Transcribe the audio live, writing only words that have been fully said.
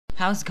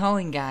How's it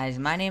going, guys?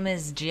 My name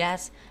is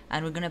GS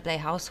and we're gonna play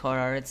House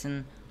Horror. It's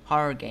an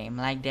horror game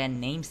like their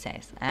name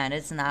says, and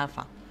it's an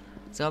alpha,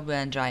 so hope you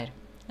enjoy it.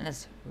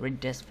 Let's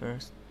read this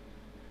first.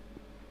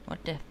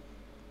 What the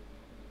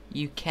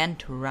you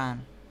can't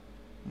run.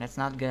 That's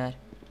not good.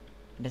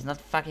 That's not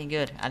fucking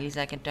good. At least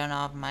I can turn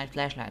off my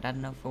flashlight. I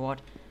don't know for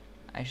what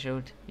I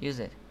should use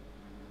it.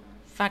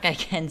 Fuck, I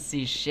can't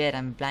see shit.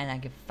 I'm blind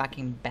like a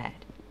fucking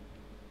bat.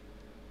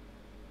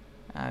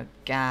 Oh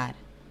god.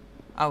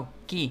 Oh,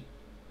 key.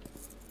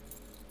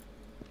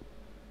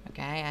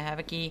 Okay, I have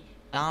a key.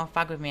 Don't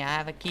fuck with me, I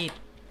have a key.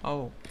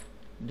 Oh,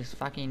 this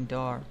fucking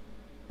door.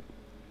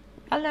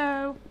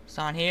 Hello?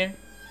 Someone here?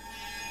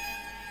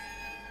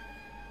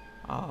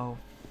 Oh,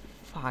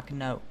 fuck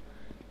no.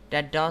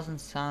 That doesn't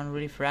sound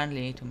really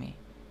friendly to me.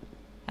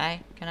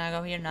 Hey, can I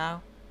go here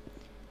now?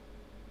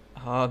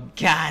 Oh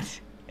god.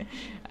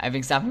 I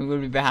think something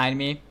will be behind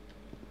me.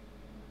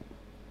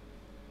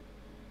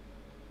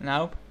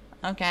 Nope.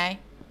 Okay.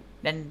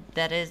 Then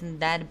that isn't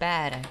that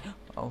bad.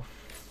 Oh.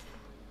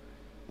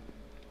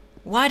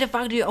 Why the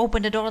fuck do you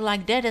open the door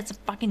like that? It's a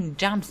fucking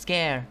jump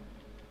scare.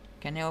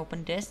 Can I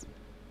open this?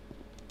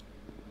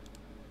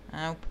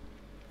 Nope.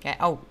 Okay.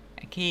 Oh,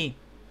 a key.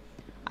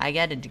 I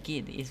get it. The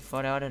key is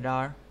for the other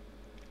door.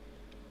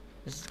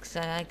 This is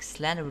like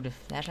Slender with the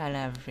flashlight and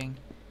everything.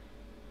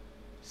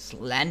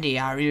 Slendy,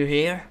 are you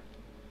here?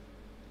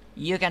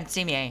 You can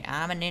see me.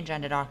 I'm a ninja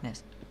in the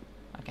darkness.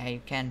 Okay,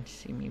 you can't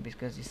see me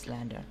because you're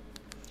Slender.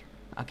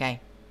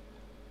 Okay.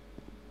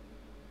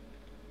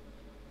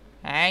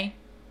 Hey?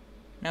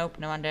 Nope,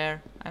 no one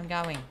there. I'm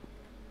going.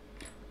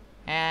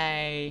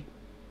 Hey.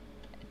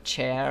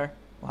 Chair.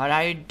 What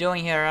are you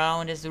doing here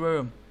around this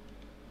room?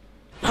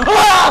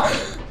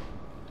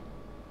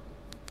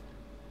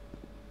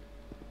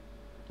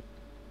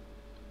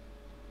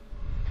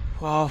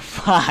 Oh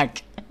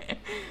fuck.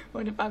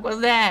 What the fuck was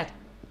that?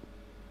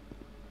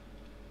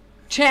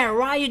 Chair,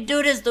 why you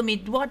do this to me?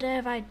 What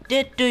have I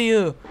did to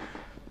you?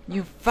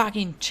 You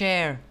fucking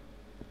chair.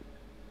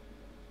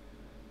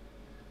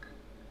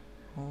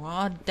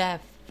 What the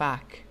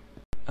fuck?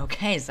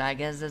 Okay, so I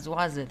guess this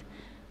was it.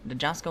 The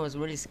jumpscare was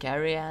really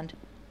scary and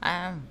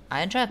I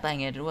enjoyed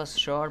playing it. It was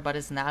short, but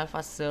it's an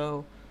alpha,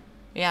 so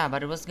yeah,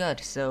 but it was good.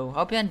 So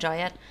hope you enjoy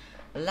it.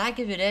 Like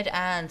if you did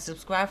and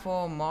subscribe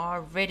for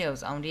more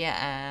videos on the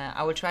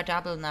I will try to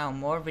upload now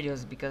more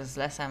videos because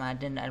last time I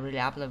didn't really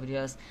upload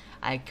videos.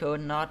 I could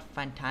not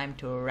find time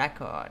to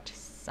record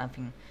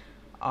something,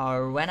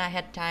 or when I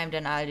had time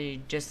then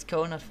I just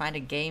could not find a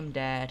game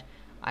that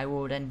I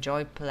would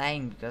enjoy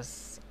playing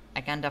because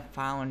I kind of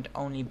found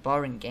only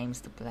boring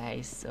games to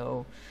play.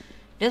 So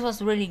this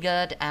was really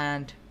good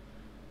and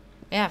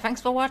yeah,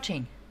 thanks for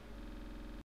watching.